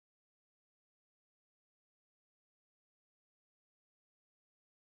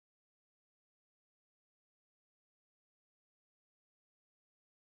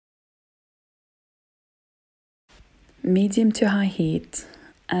Medium to high heat,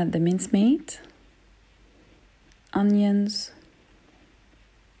 add the mincemeat, onions,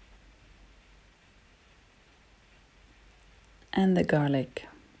 and the garlic.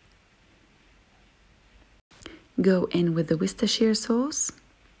 Go in with the Worcestershire sauce.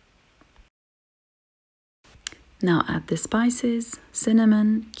 Now add the spices,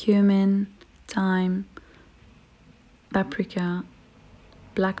 cinnamon, cumin, thyme, paprika,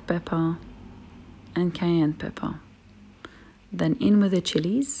 black pepper, and cayenne pepper. Then in with the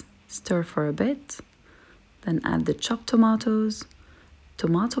chillies, stir for a bit. Then add the chopped tomatoes,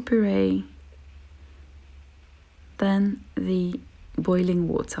 tomato puree, then the boiling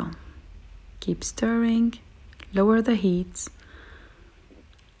water. Keep stirring, lower the heat,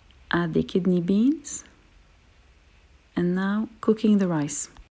 add the kidney beans, and now cooking the rice.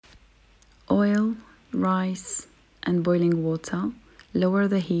 Oil, rice, and boiling water. Lower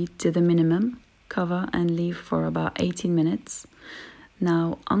the heat to the minimum, cover and leave for about 18 minutes.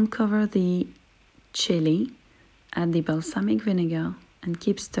 Now uncover the chili, add the balsamic vinegar, and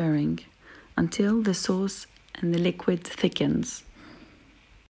keep stirring until the sauce and the liquid thickens.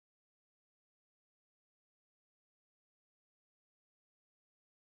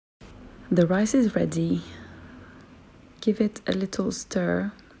 The rice is ready. Give it a little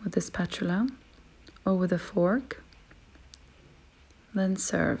stir with a spatula or with a fork. Then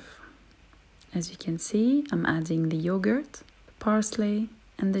serve. As you can see, I'm adding the yogurt, parsley,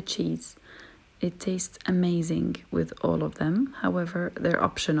 and the cheese. It tastes amazing with all of them, however, they're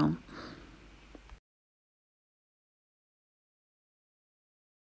optional.